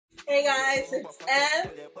Hey guys, it's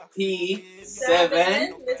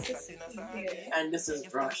P7. This is P here. And this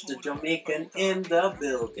is Rush, the Jamaican in the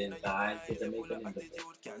building, guys. The Jamaican in the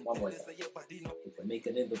building. One more time. The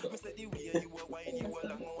Jamaican in the building.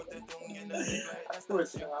 Of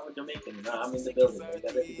course, you know, I'm a Jamaican. You know, I'm in the building. You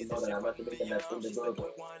gotta let people know that I'm a Jamaican that's in the building.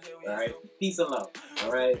 Alright? Peace and love.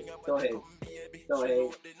 Alright? Go ahead. Go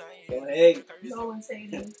ahead. Go ahead. No one's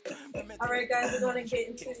hating. Alright guys, we're gonna get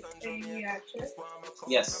into a reaction.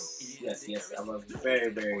 Yes. I'm a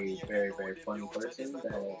very funny person that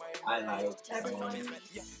I like.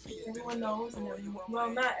 Everyone knows, and everyone, well,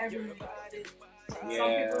 not everyone.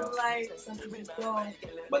 Yeah. Some people like, some people don't.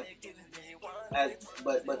 But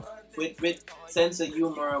with sense of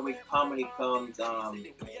humor, with comedy comes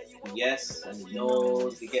yes and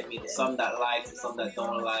no's. You get me? Some that like, some that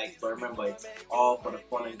don't like. But remember, it's all for the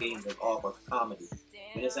fun and games. It's all for comedy.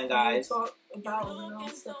 You understand, guys? We talk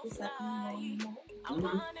about stuff that's happening.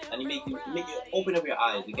 And you make you open up your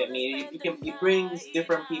eyes. You get me? It brings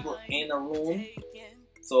different people in a room,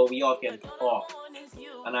 so we all can talk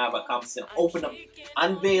and have a conversation. Open up,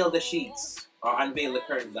 unveil the sheets or unveil the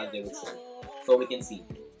curtains, as they would say, so we can see.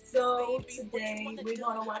 So today we're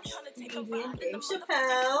gonna watch comedian Dave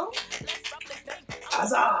Chappelle.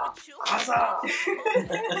 Huzzah! Huzzah!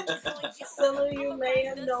 Some of you may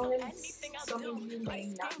have known him, some of you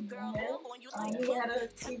may not know him. He had a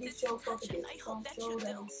TV show called The Biggums show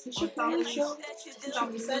that was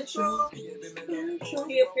Comedy Central.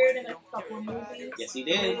 He appeared in a couple of movies. Yes, he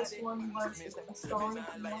The did. latest one was A Star in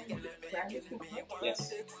Bradley Cooper. Yes.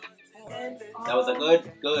 And, That was a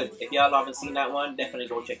good. If y'all haven't seen that one, definitely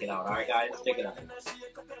go check it out. Alright, guys? Check it out.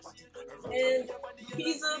 And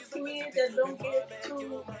he's a comedian that don't get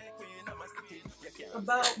too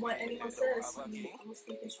about what anyone says. He will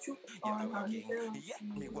speak his truth on how he feels. He's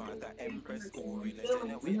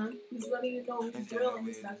letting you know he's real and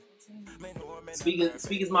he's not Speak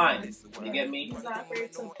his mind. You get me? He's not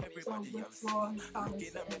afraid to withdraw his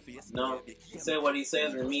comments. No. He said what he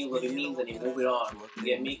says and means what he means and he move it on. You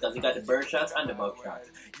get me? Because he got the bird shots and the bug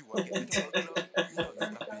shots.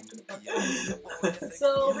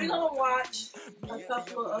 So we're gonna watch a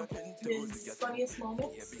couple of his funniest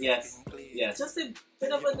moments. Yes. Just a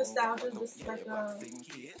bit of a nostalgia, just like to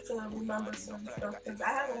remember some stuff. Because I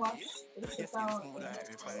haven't watched this out in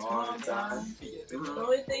a long time. The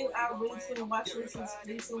only thing I recently watched was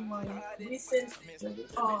his recent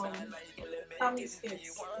comedy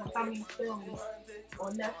skits, or comedy films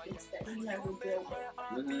on Netflix that he had revealed.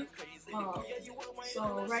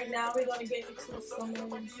 So right now we're gonna get into some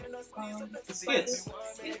of his skits.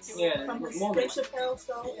 Yeah, from his Chappelle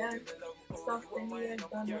show and stuff that he had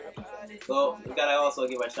done. So we gotta also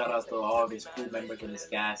give a shout out to all of his crew members in his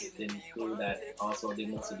cast and crew that also did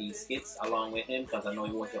most of these skits along with him, because I know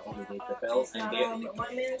he wasn't only Dave Chappelle,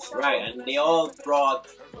 and they all brought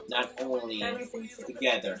not only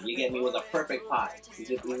together. You get me? It was a perfect pot.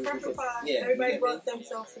 Everybody brought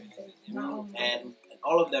themselves into. And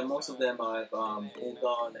all of them, most of them have moved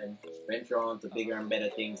on and venture on to bigger and better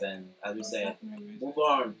things. And as we said, move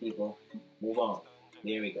on, people. Move on.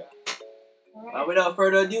 There we go. Without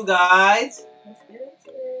further ado, guys, let's get into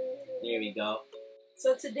it. Here we go.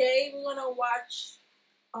 So today we're gonna watch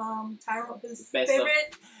Tyrone, his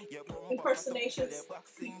favorite impersonations.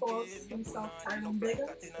 He calls himself Tyrone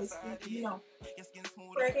Biggums. You know,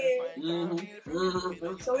 right here.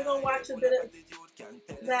 So we're gonna watch a bit of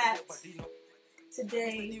that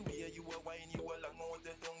today.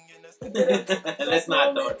 Let's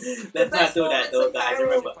not do that though, guys.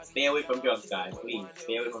 Remember, stay away from drugs, guys. Please,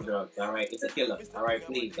 stay away from drugs. Alright, it's a killer. Alright,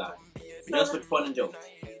 please, guys. Just with fun and jokes.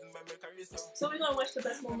 So we're gonna watch the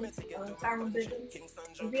best moments of Tyrone Biggums.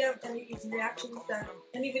 If you have any reactions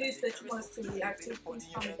any videos that you want us to react to, please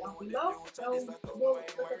comment down below. We'll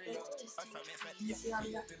look at it. You see how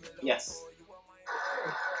we got? Yes.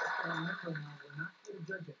 We're not going to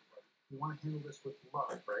judge it. You want to handle this with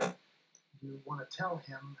love, right? You want to tell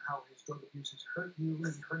him how his drug abuse has hurt you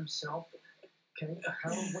and hurt himself. Okay? What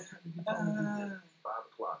time did you tell him to be there? 5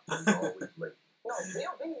 o'clock. He's always late. No,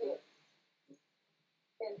 they'll be there.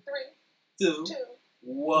 In 3, 2,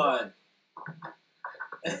 1.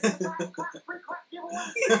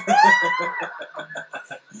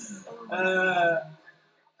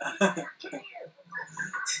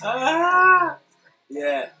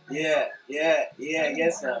 Yeah,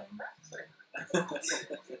 yes, sir.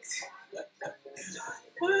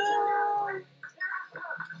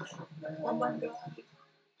 Oh my God.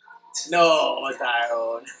 No,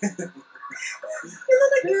 Tyrone. You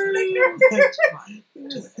look like a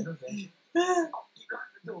sticker.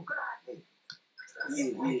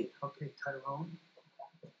 Okay, Tyrone.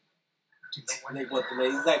 Do you know when Like what?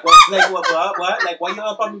 He's like what? Like what? What? Like why you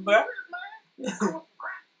up on me, bro?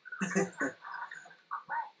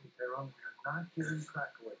 Tyrone, we are not giving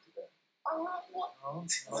crack away today. Oh,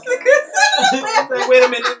 Like, wait a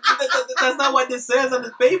minute. That's not what this says on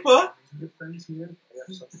the paper. Your friends here, they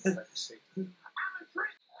have something they'd like to say to you.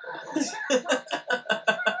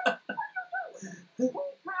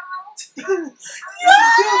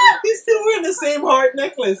 Yeah, he's still wearing the same heart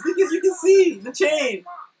necklace. You can see the chain.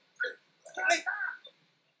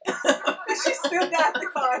 She still got the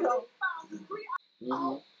card home.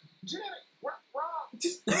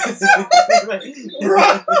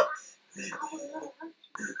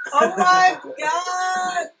 Oh my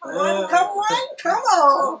God! Come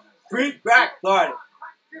on! Free crack, Lord.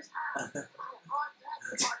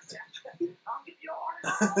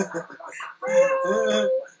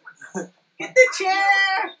 Get the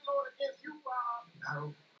chair!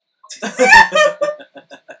 No.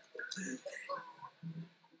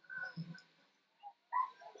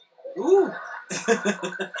 Ooh.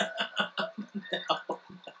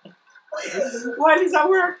 Why does that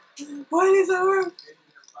work? Why does that work?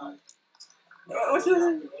 What's your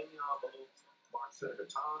name? Senator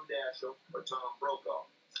Tom Daschle or Tom Brokaw.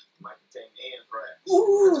 Might contain anthrax.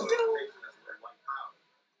 Ooh.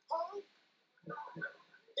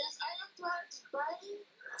 Is anthrax bad?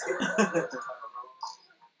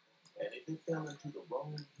 And if it fell into the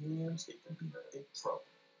wrong hands, it can be big trouble.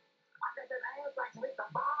 I got that anthrax with the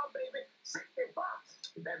bomb, baby. $60.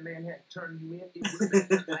 If that man had turned you in, it would have been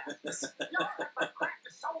disastrous. Y'all think the crack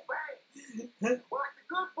is so bad. Well, like the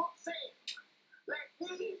good book said, let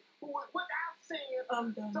he who is without sin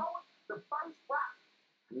I'm done. throw it the first rock.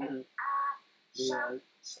 And I shall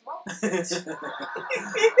smoke.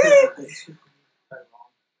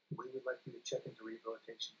 Tyrone, we would like you to check into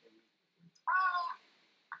rehabilitation immediately.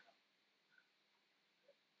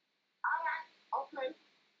 Alright, okay.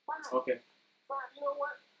 Fine. Okay. Fine, you know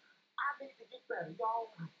what? I need to get better,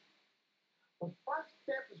 y'all. The first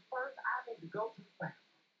step is first, I need to go to the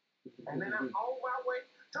bathroom. And then I'm on my way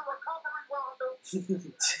to recovery, Rondo.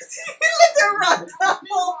 Let them run down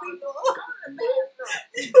more people. Go to the bathroom.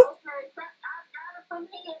 Okay, I got it from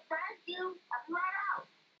here. Thank you. I'm right out.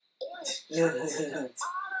 He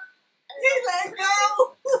let go.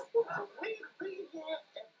 We be here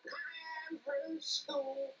at Pinehurst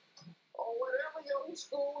School, or whatever your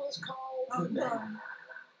school is called. I'm done.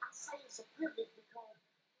 I say it's a privilege because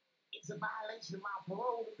it's a violation of my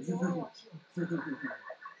parole to be around you.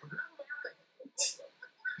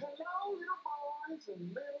 Hello, little boys and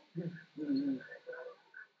little girls.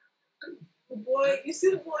 The boy, you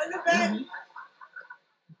see the boy in the back? Y'all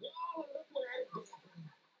are looking at it differently.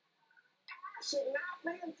 I should not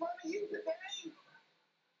be in front of you today.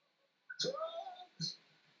 Drugs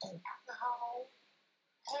and alcohol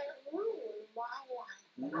have ruined my life.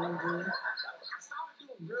 I started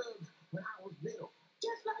doing drugs when I was little,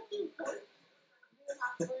 just like you. Me and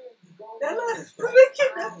my friends would go They're around not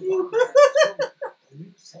freaking at you. and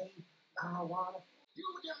you say marijuana. You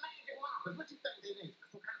with your magic markers, what you think they is?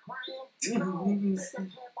 Some kind of crime? No, take that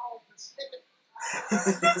cap off and snip it.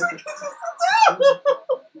 That's what you used to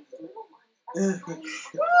do.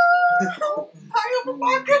 High up a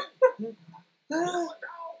marker. You a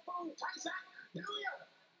dog food tastes like, do you?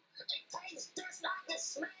 It tastes just like it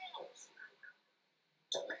smells.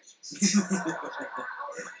 Delicious.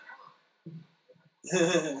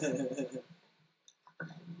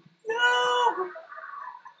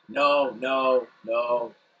 No. No.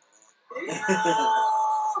 No. I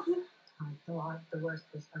thought the worst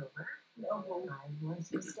was over. No. I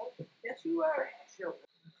was mistaken. Yes, you were.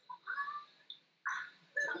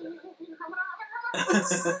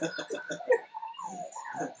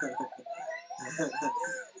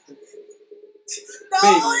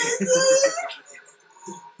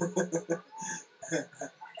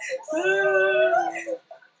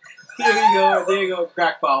 No, There you go.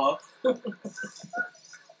 Crack power.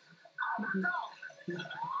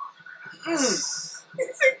 it's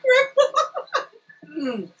incredible.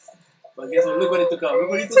 But guess what? Look what it took out. Look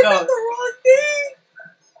what You it took took out out. the wrong thing.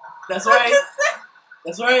 That's I right. just said.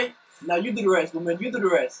 That's right. Now you do the rest, woman. You do the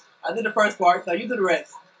rest. I did the first part. Now you do the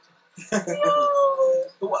rest. No.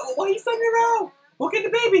 Why are you standing around? Go get the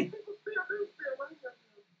baby.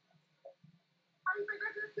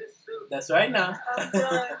 That's right now. I'm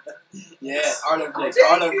done. Yeah, Arnold Blake. Okay.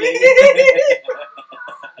 Arnold Blake.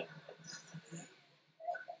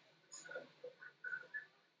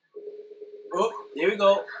 Oh, here we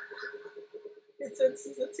go. It's a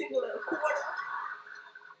tingle at a quarter.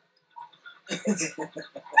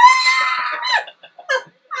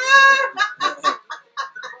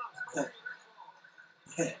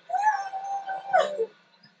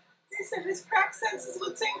 said his crack senses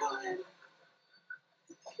were tingling.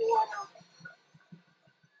 What?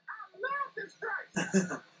 I love this drink.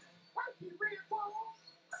 Like you red balls.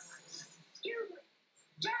 Excuse me.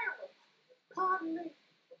 Jail. Pardon me.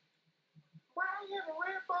 Why I have a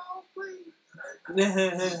red ball, please?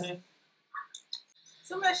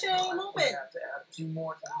 So that shit ain't moving. We have to add a few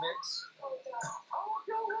more to the mix. Oh,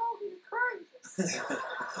 Joe Rogan, crazy.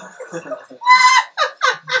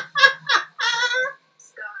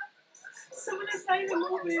 So it's not even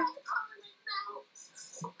moving.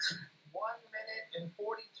 1 minute and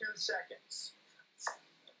 42 seconds.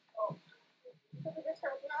 Oh. Look at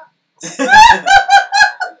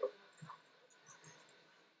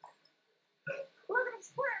them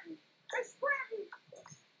spreading. They're spreading.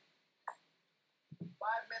 5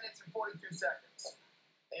 minutes and 42 seconds.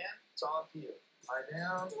 And it's all up to you. Lie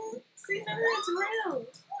down. See, none of that's real.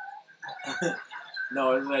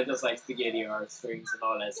 No, it's like just like spaghetti or strings and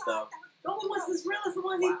all that stuff. The only one's as real as the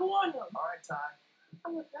one he born them. All right, Ty.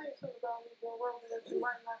 I'm going to tell you something about me, Joe Rogan, that you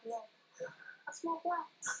might not know. I smoke black.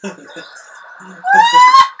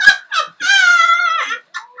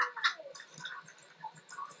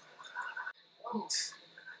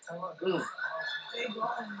 They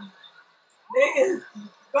gone. Niggas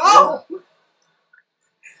go. Hey,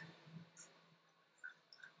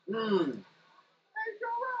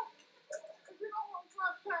 Joe Rogan. If you don't want to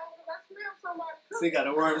tell, I smell somebody cooking. So he got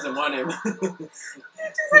the worms in one him. You just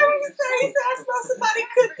heard me say, he said, I smell somebody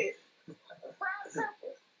cooking. Fried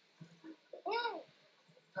peppers.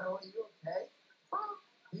 Tyrone, you okay?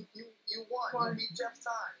 You won. You beat Jeff's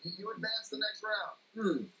time. You advanced the next round.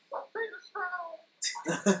 My feet are strong.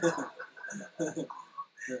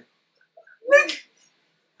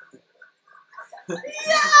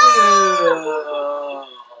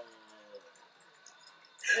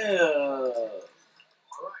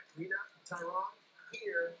 Alright, Nina, Tyrone,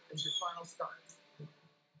 here is your final start.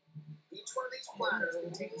 Each one of these platters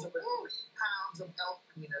contains over 3 pounds of elk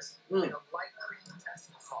penis and a light cream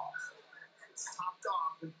testing sauce. It's topped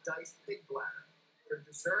off with diced pig bladder. For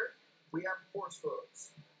dessert, we have force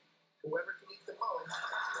foods. Whoever can eat the most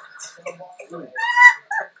can walk away with $50,000.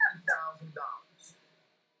 Go!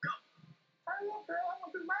 Hurry up, girl. I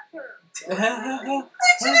want to do my turn. They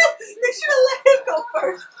should have let him go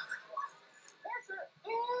first. That's it.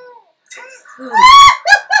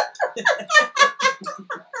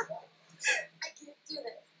 I can't do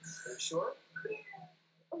this. Are you sure?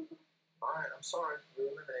 Alright, I'm sorry. You're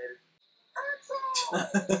eliminated.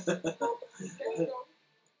 There you go.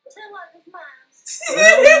 Feel like it's mine.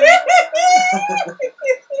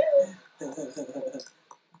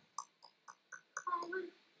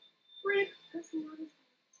 Read. This is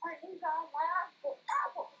I think I'll laugh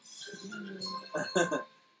forever.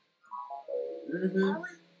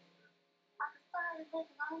 I can finally make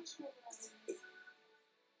an honest move.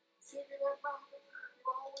 Figure that wrong. You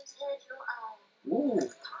always had your eye. Ooh.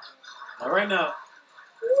 All right now.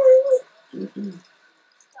 You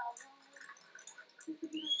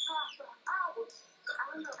could be a cop for hours. I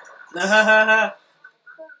don't know.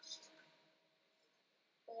 First,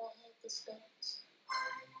 but I hate this dance.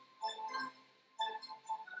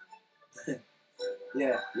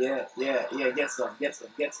 Yeah. Get some.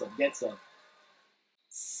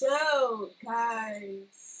 So,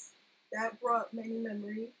 guys, that brought many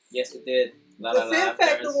memories. Yes, it did. A lot The of Fear laughter.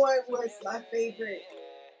 Factor one was my favorite.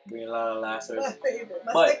 Bring a lot of laughter. My favorite.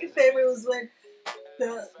 My But- second favorite was when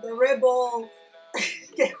the Red Balls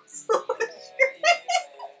gave so much.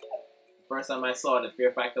 First time I saw the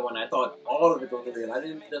Fear Factor one, I thought all of it was real. I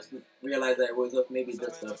didn't just realize that it was just maybe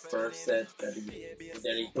just the first set that he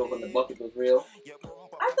threw from the bucket was real.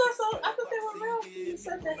 I thought so. I thought they were real from the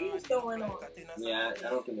set that he was going on. Yeah, I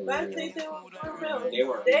don't think they But I were real. think they were real. They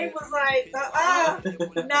were. They was like,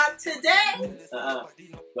 not today.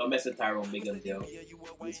 Don't mess with Tyrone Biggums, yo.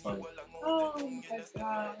 He's funny. Oh my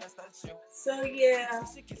god. So yeah,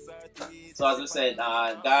 So as we said,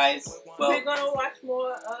 guys, well, we're gonna watch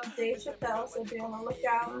more of Dave Chappelle, so be on the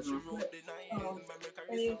lookout with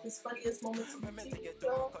any of his funniest moments in the TV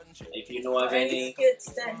show. if you know of Any any,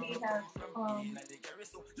 skits that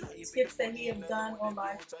he have done on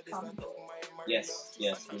live comedy. yes,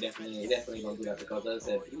 we definitely gonna do that because as I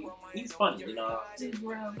said, he's funny, you know. He's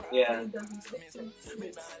real. Yeah. He does his skits and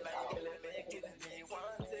skits.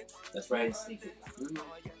 That's right.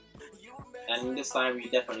 And this time, you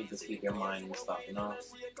definitely just keep your mind and stuff, you know.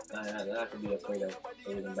 Not to be afraid of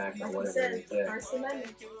holding back or Like whatever. you said, Yeah, First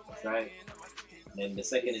Amendment. that's right. And the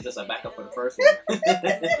second is just a backup for the first one.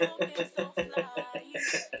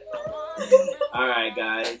 Alright,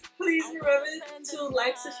 guys. Please remember to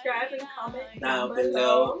like, subscribe, and comment Down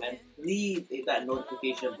below. And please hit that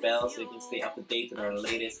notification bell so you can stay up to date with our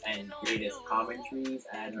latest and greatest commentaries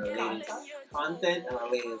and our latest content and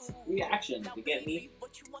our latest reactions. You get me?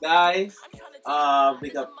 Guys,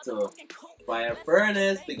 big up to Fire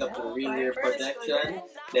Furnace, big up to Real Production.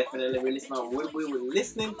 Definitely we're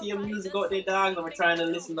listening to your music out there, dogs, and we're trying to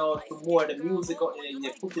listen out for more of the music out there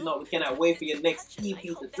you're putting out. We cannot wait for your next EP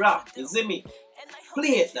to drop. The ZIMI. Play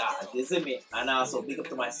it, dog. The ZIMI. And also big up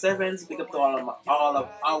to my sevens, big up to all of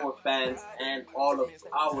our fans and all of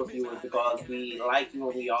our viewers, because we like you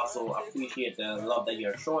and we also appreciate the love that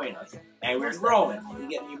you're showing us. And we're growing. You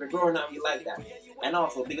get me? We're growing up. You like that. And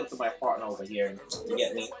also big up to my partner over here. You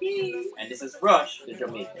get me? And this is Rush, the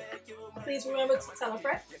Jamaican. Please remember to tell a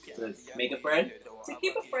friend. To make a friend. To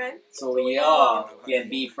keep a friend. So we all can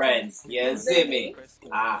be friends. Yeah, ZIMI.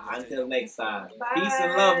 Until next time. Bye. Peace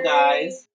and love, guys.